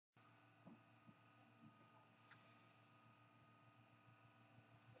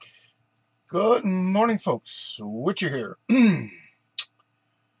Good morning, folks. Switcher here.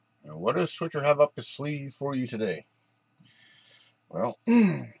 Now, what does Switcher have up his sleeve for you today? Well,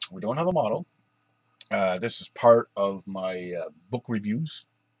 we don't have a model. This is part of my book reviews.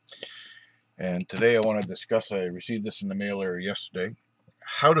 And today I want to discuss, I received this in the mail yesterday,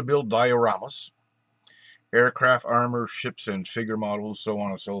 how to build dioramas, aircraft, armor, ships, and figure models, so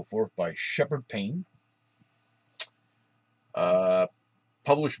on and so forth, by Sheperd Paine.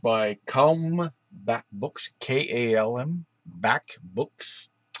 Published by Kalmback Books, K-A-L-M, Back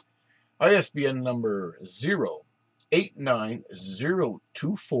Books, ISBN number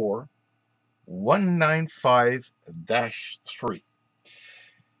 089024195-3.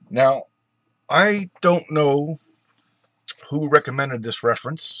 Now, I don't know who recommended this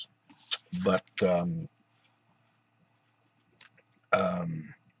reference, but I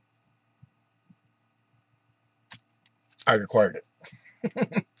acquired it.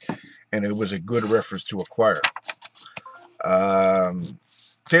 And it was a good reference to acquire.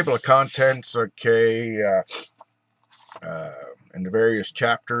 Table of contents, okay, in the various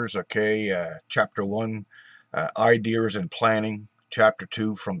chapters, okay, chapter 1, ideas and planning, chapter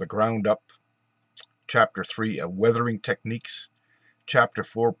 2, from the ground up, chapter 3, weathering techniques, chapter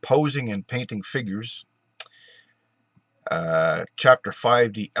 4, posing and painting figures, chapter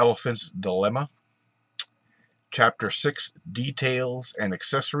 5, the elephant's dilemma, chapter 6, details and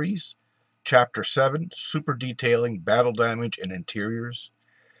accessories, chapter 7, super detailing, battle damage and interiors,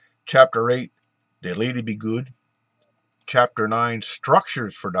 chapter 8, the lady be good, chapter 9,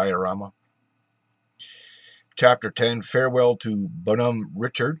 structures for diorama, chapter 10, farewell to Bonhomme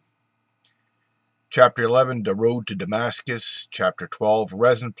Richard, chapter 11, the road to Damascus, chapter 12,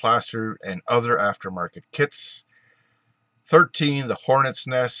 resin, plaster, and other aftermarket kits, 13, the hornet's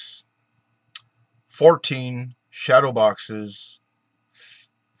nest, 14, shadow boxes,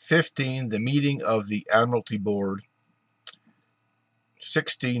 15, the meeting of the Admiralty Board,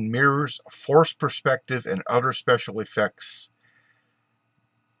 16, mirrors, force perspective, and other special effects,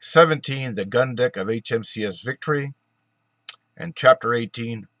 17, the gun deck of HMCS Victory, and chapter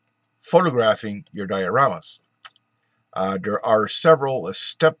 18, photographing your dioramas. There are several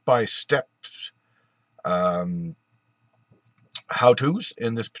step-by-step how-tos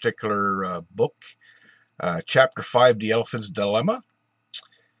in this particular book. Chapter 5, the elephant's dilemma.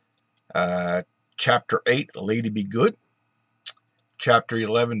 Chapter 8, lady be good. Chapter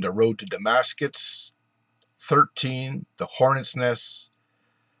 11, the road to Damascus. 13, the hornet's nest.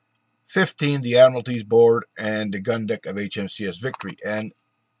 15, the Admiralty's board, and the gun deck of HMCS Victory. And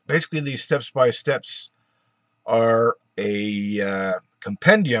basically these steps-by-steps are a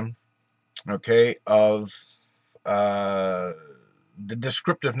compendium, okay, of the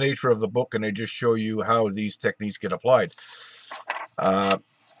descriptive nature of the book, and they just show you how these techniques get applied.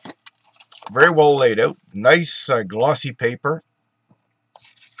 Very well laid out, nice glossy paper,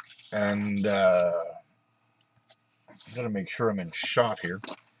 and I'm going to make sure I'm in shot here.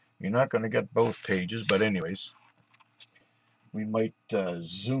 You're not going to get both pages, but anyways, we might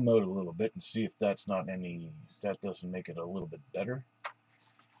zoom out a little bit and see if that's not any, that doesn't make it a little bit better.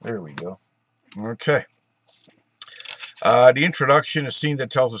 There we go. Okay. The introduction, a scene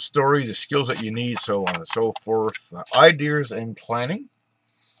that tells a story, the skills that you need, so on and so forth. Ideas and planning.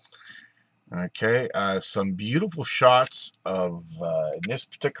 Okay, some beautiful shots of, in this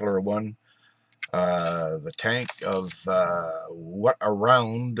particular one, the tank of what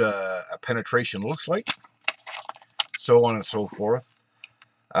around a penetration looks like, so on and so forth.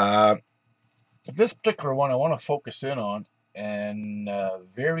 This particular one I want to focus in on, and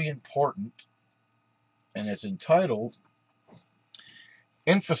very important, and it's entitled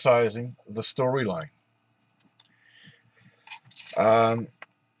Emphasizing the Storyline.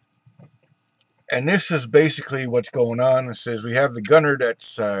 And this is basically what's going on. It says we have the gunner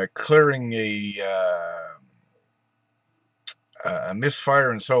that's clearing a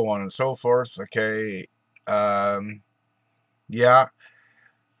misfire and so on and so forth. Okay. Yeah,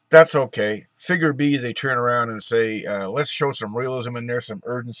 that's okay. Figure B, they turn around and say, let's show some realism in there, some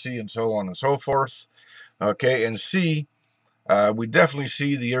urgency, and so on and so forth. Okay, and C, we definitely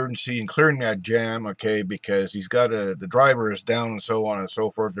see the urgency in clearing that jam, okay, because he's got the driver is down and so on and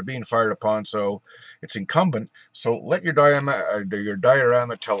so forth. They're being fired upon, so it's incumbent. So let your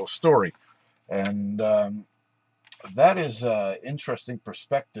diorama tell a story. And that is an interesting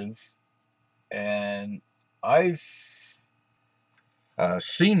perspective. And I've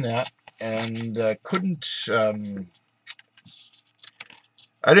seen that and couldn't...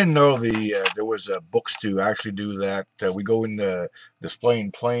 I didn't know there was books to actually do that. We go into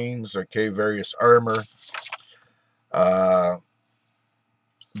displaying planes, okay, various armor,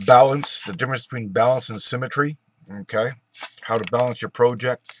 balance, the difference between balance and symmetry, okay, how to balance your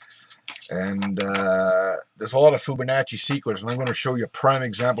project. And there's a lot of Fibonacci sequence, and I'm going to show you a prime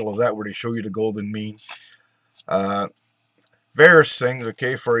example of that where they show you the golden mean. Various things,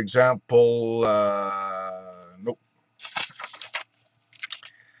 okay, for example, nope.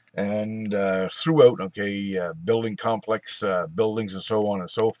 And throughout, okay, building complex buildings and so on and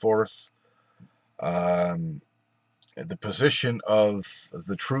so forth. The position of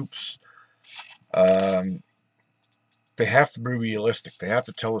the troops, they have to be realistic. They have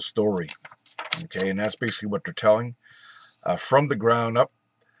to tell a story, okay, and that's basically what they're telling from the ground up.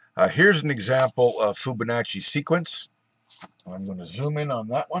 Here's an example of Fibonacci sequence. I'm going to zoom in on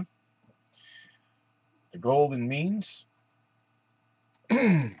that one. The golden means.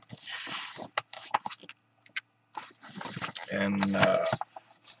 And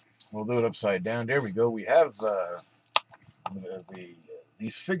we'll do it upside down. There we go. We have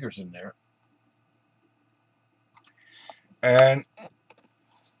these figures in there. And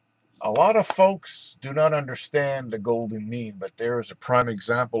a lot of folks do not understand the golden mean, but there is a prime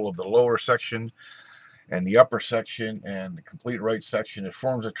example of the lower section and the upper section and the complete right section. It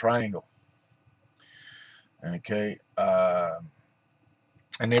forms a triangle. Okay.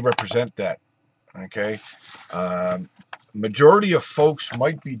 And they represent that. Okay. Majority of folks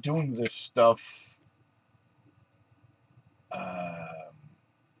might be doing this stuff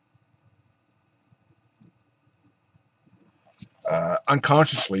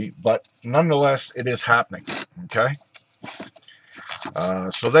unconsciously, but nonetheless, it is happening. Okay.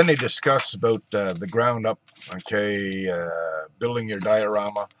 So then they discuss about the ground up. Okay, building your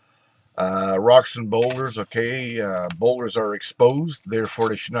diorama. Rocks and boulders. Okay, boulders are exposed, therefore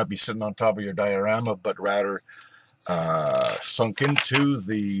they should not be sitting on top of your diorama, but rather sunk into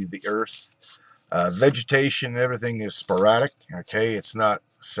the earth. Vegetation, everything is sporadic. Okay, it's not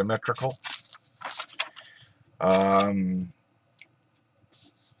symmetrical.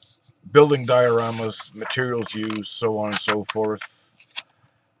 Building dioramas, materials used, so on and so forth.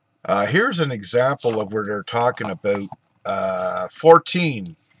 Here's an example of where they're talking about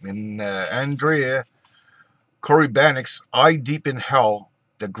 14 in Andrea Korybanik's Eye Deep in Hell.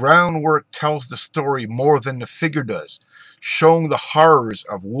 The groundwork tells the story more than the figure does, showing the horrors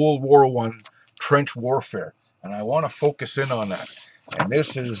of World War I trench warfare. And I want to focus in on that. And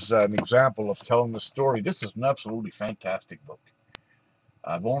this is an example of telling the story. This is an absolutely fantastic book.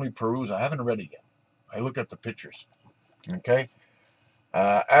 I've only perused. I haven't read it yet. I look at the pictures. Okay.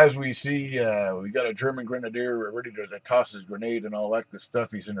 As we see, we got a German grenadier ready to toss his grenade and all that good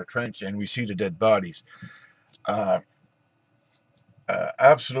stuff. He's in a trench, and we see the dead bodies.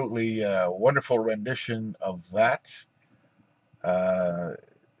 Absolutely wonderful rendition of that. The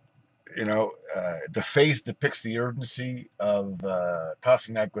face depicts the urgency of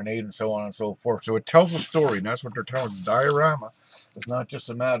tossing that grenade and so on and so forth. So it tells a story, and that's what they're telling. The diorama is not just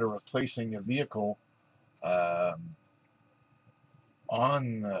a matter of placing a vehicle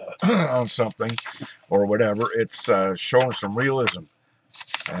on something or whatever. It's showing some realism,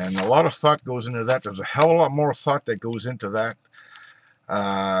 and a lot of thought goes into that. There's a hell of a lot more thought that goes into that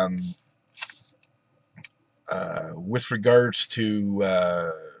with regards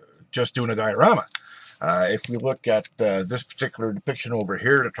to just doing a diorama. If we look at this particular depiction over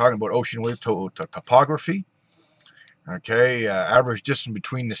here, they're talking about ocean wave topography. Okay, average distance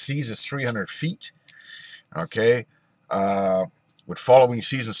between the seas is 300 feet. Okay, with following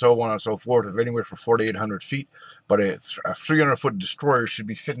seas and so on and so forth of anywhere from 4,800 feet. But a 300-foot destroyer should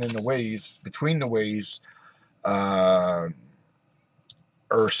be fitting in the waves, between the waves, or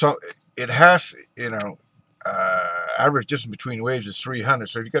so. It has, average distance between waves is 300.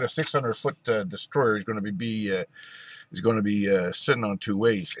 So if you've got a 600-foot destroyer, is going to be sitting on two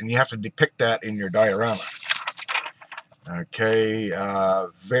waves, and you have to depict that in your diorama. Okay,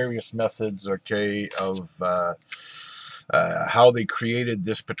 various methods. Okay, of how they created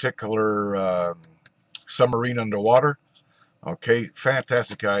this particular submarine underwater. Okay,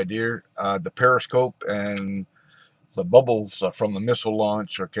 fantastic idea. The periscope and the bubbles from the missile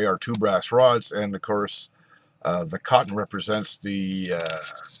launch, okay, are two brass rods, and of course the cotton represents the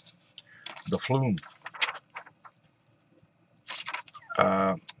flume.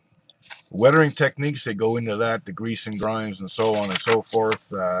 Weathering techniques, they go into that, the grease and grimes and so on and so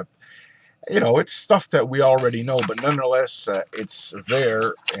forth. It's stuff that we already know, but nonetheless, it's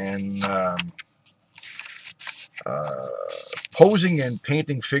there. And posing and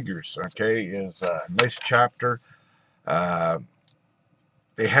painting figures, okay, is a nice chapter.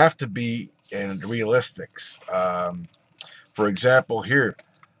 They have to be in realistics. For example, here,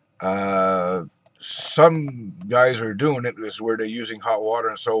 some guys are doing it is where they're using hot water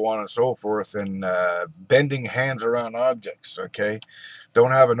and so on and so forth, and bending hands around objects. Okay,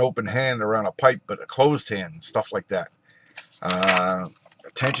 don't have an open hand around a pipe, but a closed hand and stuff like that.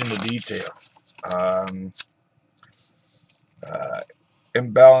 Attention to detail. Um,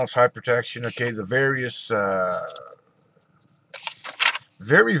 Imbalance, high protection. Okay, the various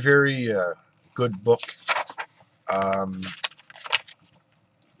very good book.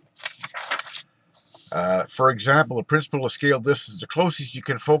 For example, the principle of scale distance, the closest you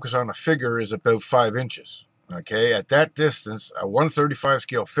can focus on a figure is about 5 inches. Okay, at that distance, a 1/35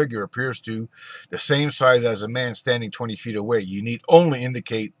 scale figure appears to the same size as a man standing 20 feet away. You need only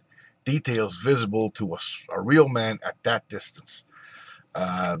indicate details visible to a real man at that distance.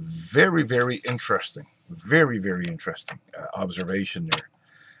 Very interesting. Very interesting observation there.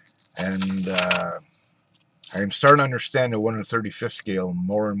 And I'm starting to understand the 1/35 scale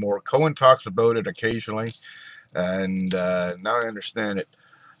more and more. Cohen talks about it occasionally, and now I understand it.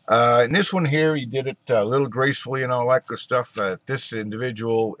 In this one here, he did it a little gracefully and all that good stuff. This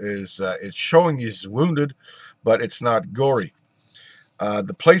individual is it's showing he's wounded, but it's not gory.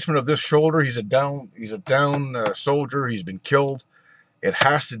 The placement of this shoulder, he's a down soldier. He's been killed. It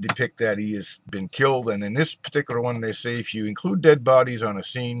has to depict that he has been killed. And in this particular one, they say if you include dead bodies on a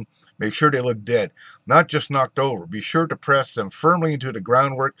scene, make sure they look dead, not just knocked over. Be sure to press them firmly into the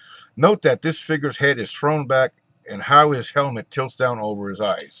groundwork. Note that this figure's head is thrown back and how his helmet tilts down over his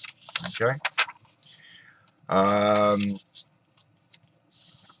eyes. Okay.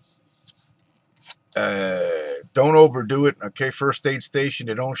 Don't overdo it. Okay, first aid station,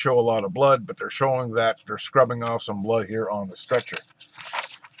 they don't show a lot of blood, but they're showing that they're scrubbing off some blood here on the stretcher.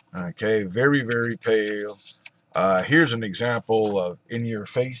 Okay, very pale. Here's an example of in your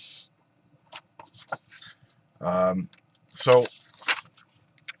face. And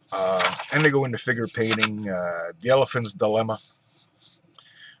they go into figure painting. The Elephant's Dilemma.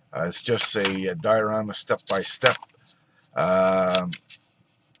 It's just a diorama step by step.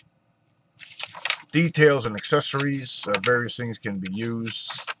 Details and accessories, various things can be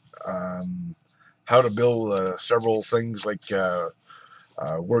used. How to build several things like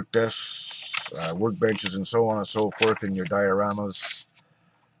work desks, workbenches, and so on and so forth in your dioramas.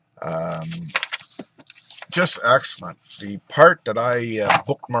 Just excellent. The part that I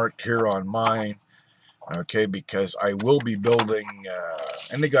bookmarked here on mine, okay, because I will be building,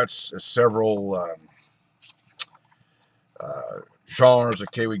 and they got several genres.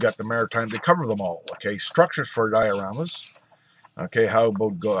 Okay, we got the maritime. They cover them all. Okay, structures for dioramas. Okay, how to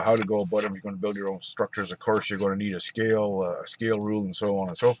go about them. You're going to build your own structures. Of course, you're going to need a scale rule, and so on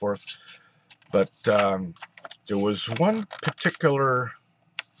and so forth. But there was one particular.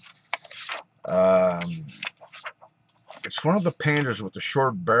 It's one of the Panthers with the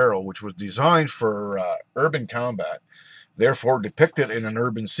short barrel, which was designed for urban combat, therefore depicted in an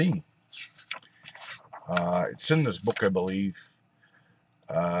urban scene. It's in this book, I believe.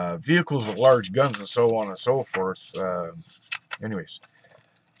 Vehicles with large guns and so on and so forth. Anyways,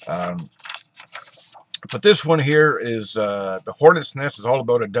 but this one here is the Hornet's Nest is all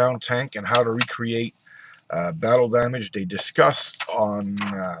about a down tank and how to recreate battle damage. They discuss on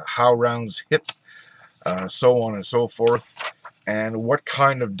how rounds hit, so on and so forth, and what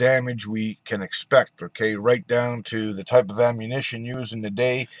kind of damage we can expect. Okay, right down to the type of ammunition used in the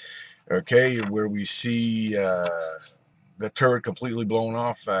day. Okay, where we see the turret completely blown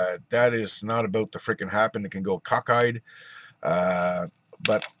off. That is not about to freaking happen. It can go cockeyed.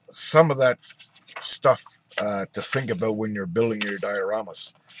 But some of that stuff to think about when you're building your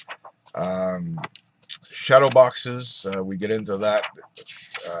dioramas. Shadow boxes, we get into that,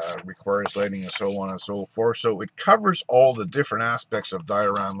 requires lighting and so on and so forth. So it covers all the different aspects of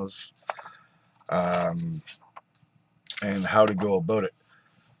dioramas and how to go about it.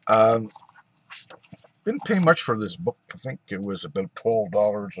 Didn't pay much for this book. I think it was about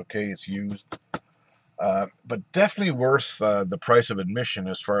 $12. Okay, it's used. But definitely worth the price of admission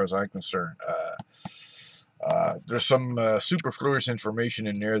as far as I'm concerned. There's some superfluous information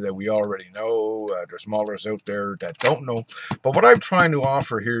in there that we already know. There's maulers out there that don't know. But what I'm trying to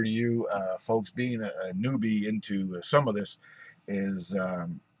offer here to you, folks, being a newbie into some of this, is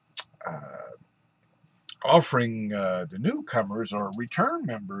offering the newcomers or return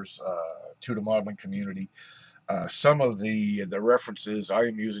members to the modeling community some of the references I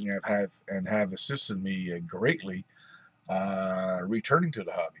am using have assisted me greatly returning to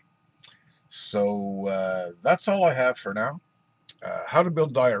the hobby. So that's all I have for now. How to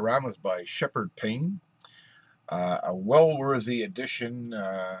Build Dioramas by Sheperd Paine. A well-worthy addition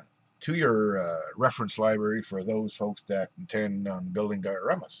to your reference library for those folks that intend on building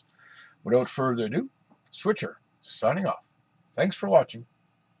dioramas. Without further ado, Switcher, signing off. Thanks for watching.